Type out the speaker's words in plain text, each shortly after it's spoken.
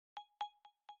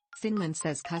Finland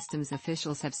says customs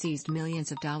officials have seized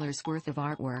millions of dollars worth of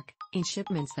artwork in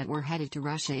shipments that were headed to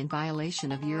Russia in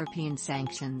violation of European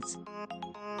sanctions.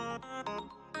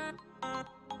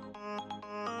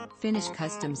 Finnish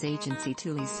customs agency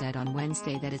Tulli said on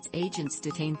Wednesday that its agents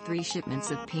detained 3 shipments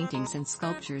of paintings and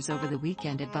sculptures over the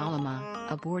weekend at Valama,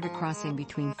 a border crossing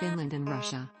between Finland and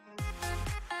Russia.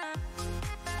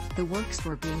 The works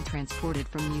were being transported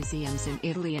from museums in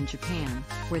Italy and Japan,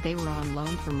 where they were on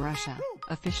loan from Russia,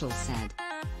 officials said.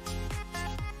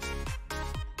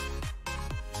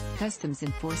 Customs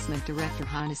Enforcement Director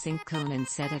Hanna Sinkkonen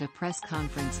said at a press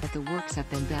conference that the works have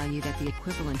been valued at the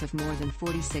equivalent of more than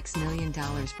 $46 million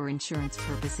for insurance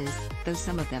purposes, though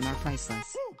some of them are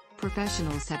priceless.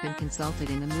 Professionals have been consulted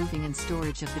in the moving and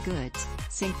storage of the goods,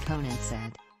 Sinkkonen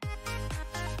said.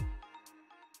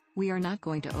 We are not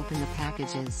going to open the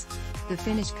packages. The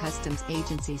Finnish customs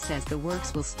agency says the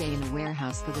works will stay in a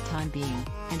warehouse for the time being,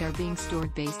 and are being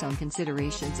stored based on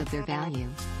considerations of their value,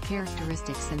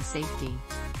 characteristics and safety.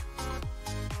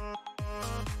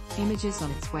 Images on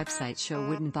its website show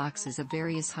wooden boxes of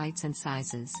various heights and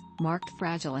sizes, marked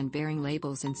fragile and bearing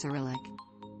labels in Cyrillic.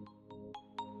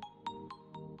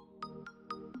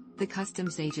 The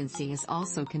customs agency is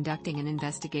also conducting an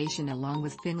investigation along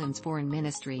with Finland's foreign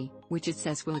ministry, which it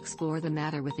says will explore the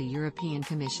matter with the European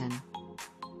Commission.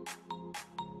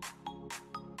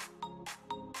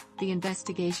 The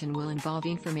investigation will involve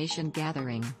information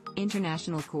gathering,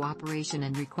 international cooperation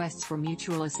and requests for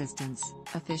mutual assistance,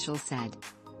 officials said.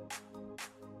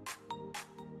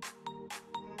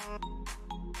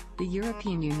 The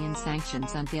European Union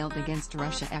sanctions unveiled against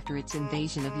Russia after its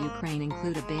invasion of Ukraine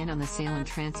include a ban on the sale and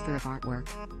transfer of artwork.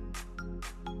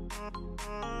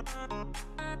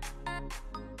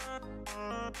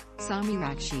 Sami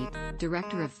Rakshit,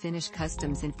 director of Finnish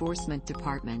Customs Enforcement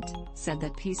Department, said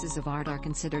that pieces of art are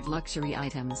considered luxury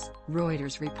items,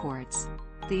 Reuters reports.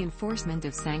 The enforcement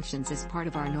of sanctions is part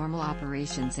of our normal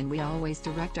operations and we always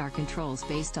direct our controls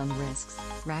based on risks,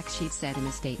 Rakshit said in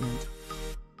a statement.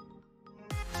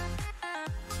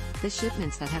 The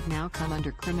shipments that have now come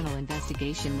under criminal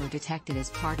investigation were detected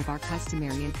as part of our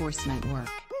customary enforcement work.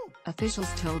 Officials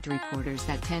told reporters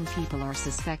that 10 people are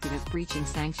suspected of breaching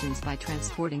sanctions by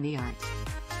transporting the art.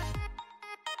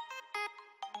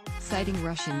 Citing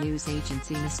Russian news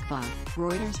agency Moskva,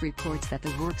 Reuters reports that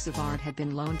the works of art had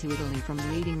been loaned to Italy from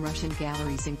leading Russian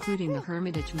galleries including the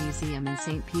Hermitage Museum in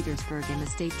St. Petersburg and the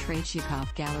State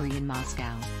Tretyakov Gallery in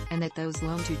Moscow, and that those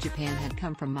loaned to Japan had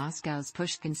come from Moscow's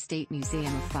Pushkin State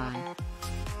Museum of Fine.